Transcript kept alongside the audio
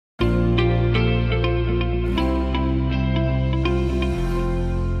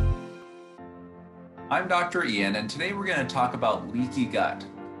I'm Dr. Ian, and today we're going to talk about leaky gut.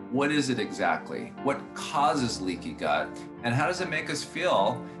 What is it exactly? What causes leaky gut? And how does it make us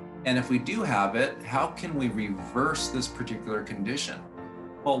feel? And if we do have it, how can we reverse this particular condition?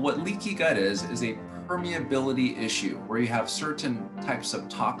 Well, what leaky gut is a permeability issue where you have certain types of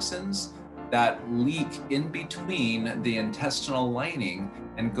toxins that leak in between the intestinal lining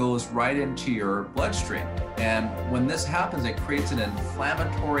and goes right into your bloodstream. And when this happens, it creates an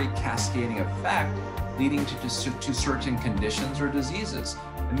inflammatory cascading effect leading to certain conditions or diseases.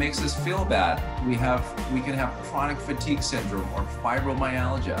 It makes us feel bad. We can have chronic fatigue syndrome or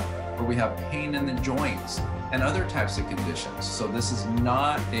fibromyalgia, or we have pain in the joints and other types of conditions. So this is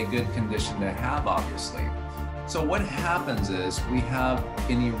not a good condition to have, obviously. So what happens is we have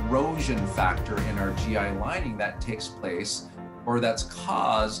an erosion factor in our GI lining that takes place or that's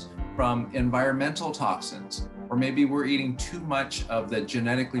caused from environmental toxins, or maybe we're eating too much of the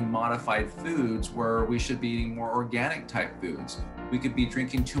genetically modified foods where we should be eating more organic type foods. We could be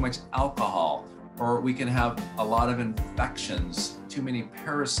drinking too much alcohol, or we can have a lot of infections, too many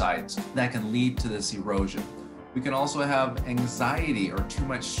parasites that can lead to this erosion. We can also have anxiety or too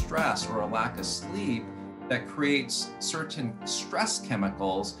much stress or a lack of sleep that creates certain stress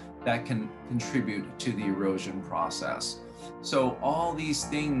chemicals that can contribute to the erosion process. So all these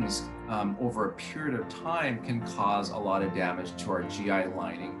things over a period of time can cause a lot of damage to our GI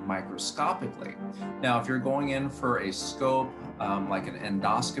lining microscopically. Now, if you're going in for a scope, like an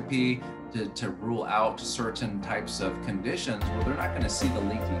endoscopy to rule out certain types of conditions, well, they're not going to see the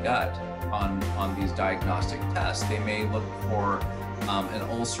leaky gut on these diagnostic tests. They may look for an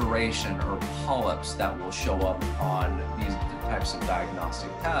ulceration or polyps that will show up on these types of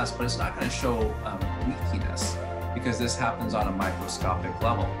diagnostic tests, but it's not going to show leakiness because this happens on a microscopic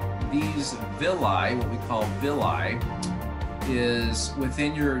level. These villi, what we call villi, is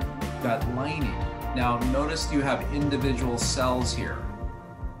within your gut lining. Now notice you have individual cells here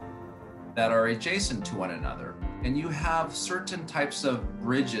that are adjacent to one another, and you have certain types of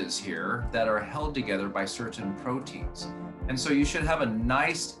bridges here that are held together by certain proteins. And so you should have a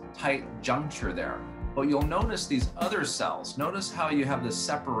nice tight juncture there. But you'll notice these other cells. Notice how you have this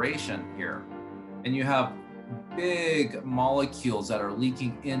separation here, and you have big molecules that are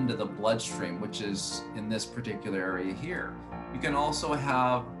leaking into the bloodstream, which is in this particular area here. You can also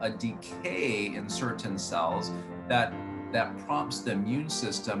have a decay in certain cells that prompts the immune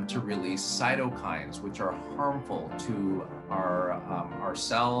system to release cytokines, which are harmful to our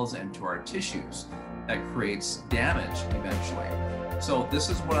cells and to our tissues. That creates damage eventually. So this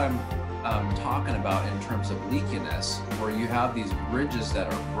is what I'm talking about in terms of leakiness, where you have these bridges that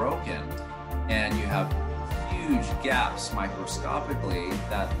are broken and you have huge gaps microscopically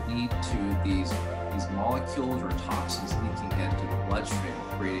that lead to these molecules or toxins leaking into the bloodstream,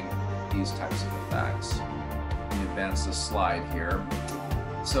 creating these types of effects. Let me advance the slide here.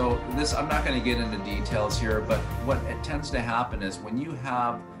 So this, I'm not going to get into details here, but what it tends to happen is when you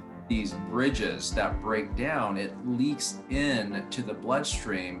have these bridges that break down, it leaks into the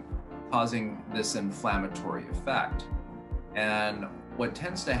bloodstream, causing this inflammatory effect. And what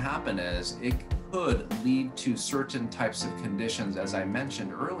tends to happen is it could lead to certain types of conditions, as I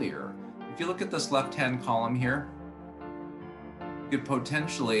mentioned earlier. If you look at this left-hand column here, you could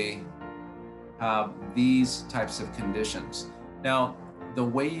potentially have these types of conditions. Now, the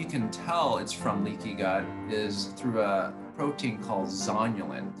way you can tell it's from leaky gut is through a protein called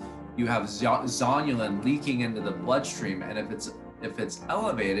zonulin. You have zonulin leaking into the bloodstream, and if it's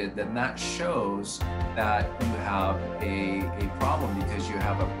elevated, then that shows that you have a problem because you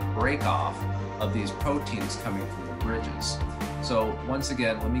have a break off of these proteins coming from the bridges. So once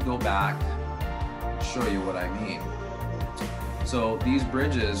again, let me go back and show you what I mean. So these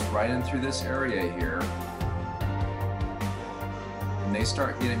bridges right in through this area here, when they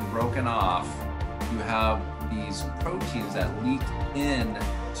start getting broken off, you have these proteins that leak in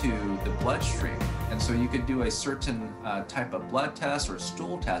to the bloodstream. And so you could do a certain type of blood test or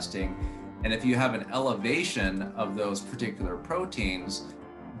stool testing, and if you have an elevation of those particular proteins,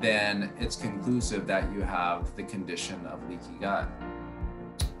 then it's conclusive that you have the condition of leaky gut.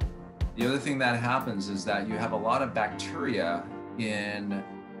 The other thing that happens is that you have a lot of bacteria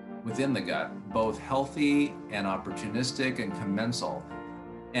within the gut, both healthy and opportunistic and commensal.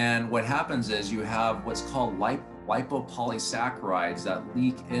 And what happens is you have what's called lipopolysaccharides that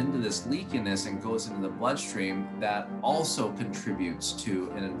leak into this leakiness and goes into the bloodstream that also contributes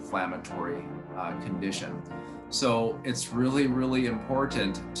to an inflammatory condition. So it's really, really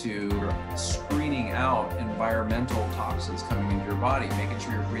important to screening out environmental toxins coming into your body, making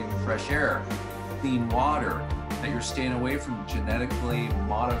sure you're breathing fresh air, clean water, that you're staying away from genetically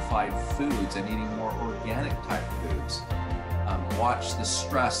modified foods and eating more organic type foods. Watch the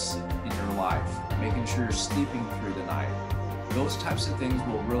stress in your life, making sure you're sleeping through the night. Those types of things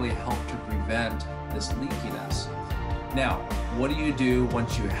will really help to prevent this leakiness. Now, what do you do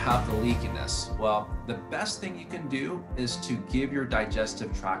once you have the leakiness? Well, the best thing you can do is to give your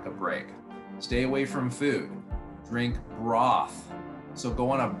digestive tract a break. Stay away from food, drink broth. So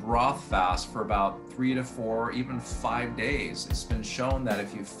go on a broth fast for about 3 to 4, even 5 days. It's been shown that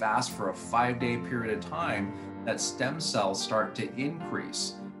if you fast for a 5-day period of time, that stem cells start to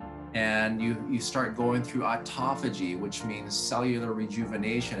increase and you start going through autophagy, which means cellular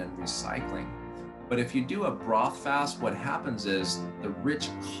rejuvenation and recycling. But if you do a broth fast, what happens is the rich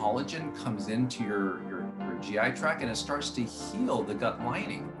collagen comes into your GI tract and it starts to heal the gut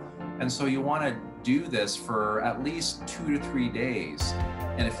lining. And so you want to do this for at least 2 to 3 days.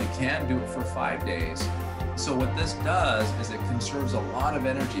 And if you can, do it for 5 days. So what this does is it conserves a lot of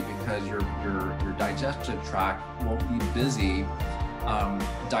energy because your digestive tract won't be busy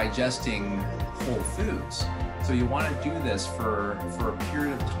digesting whole foods. So you want to do this for a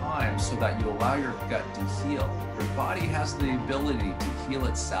period of time so that you allow your gut to heal. Your body has the ability to heal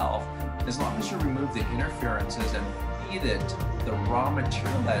itself as long as you remove the interferences and feed it the raw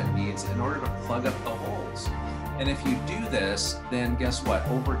material that it needs in order to plug up the holes. And if you do this, then guess what?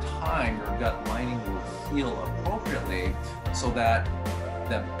 Over time, your gut lining will heal appropriately so that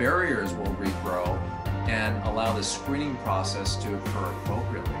the barriers will regrow and allow the screening process to occur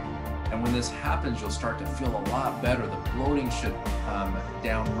appropriately. And when this happens, you'll start to feel a lot better. The bloating should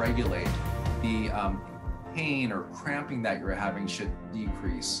down-regulate. The pain or cramping that you're having should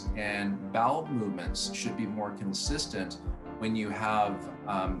decrease. And bowel movements should be more consistent when you have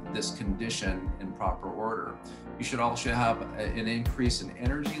this condition in proper order. You should also have an increase in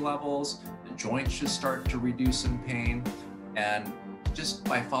energy levels. The joints should start to reduce in pain. And just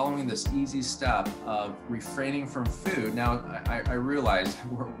by following this easy step of refraining from food. Now, I realize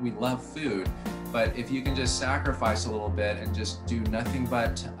we love food, but if you can just sacrifice a little bit and just do nothing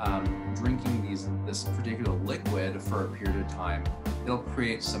but drinking this particular liquid for a period of time, it'll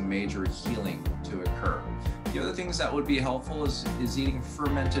create some major healing to occur. The other things that would be helpful is eating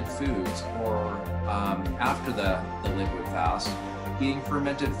fermented foods, or after the liquid fast, eating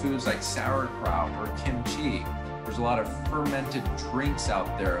fermented foods like sauerkraut or kimchi. There's a lot of fermented drinks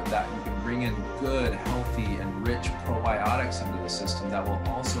out there that you can bring in good, healthy, and rich probiotics into the system that will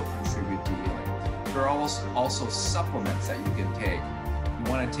also contribute to healing. There are also supplements that you can take.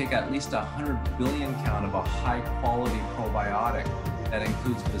 You want to take at least 100 billion count of a high-quality probiotic that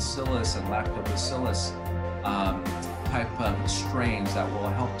includes bacillus and lactobacillus type of strains that will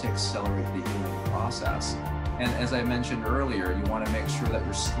help to accelerate the healing process. And as I mentioned earlier, you want to make sure that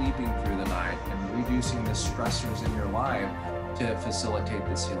you're sleeping through the night and reducing the stressors in your life to facilitate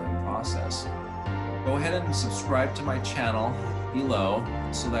this healing process. Go ahead and subscribe to my channel below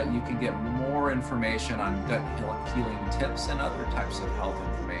so that you can get more information on gut healing tips and other types of health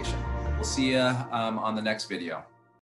information. We'll see you on the next video.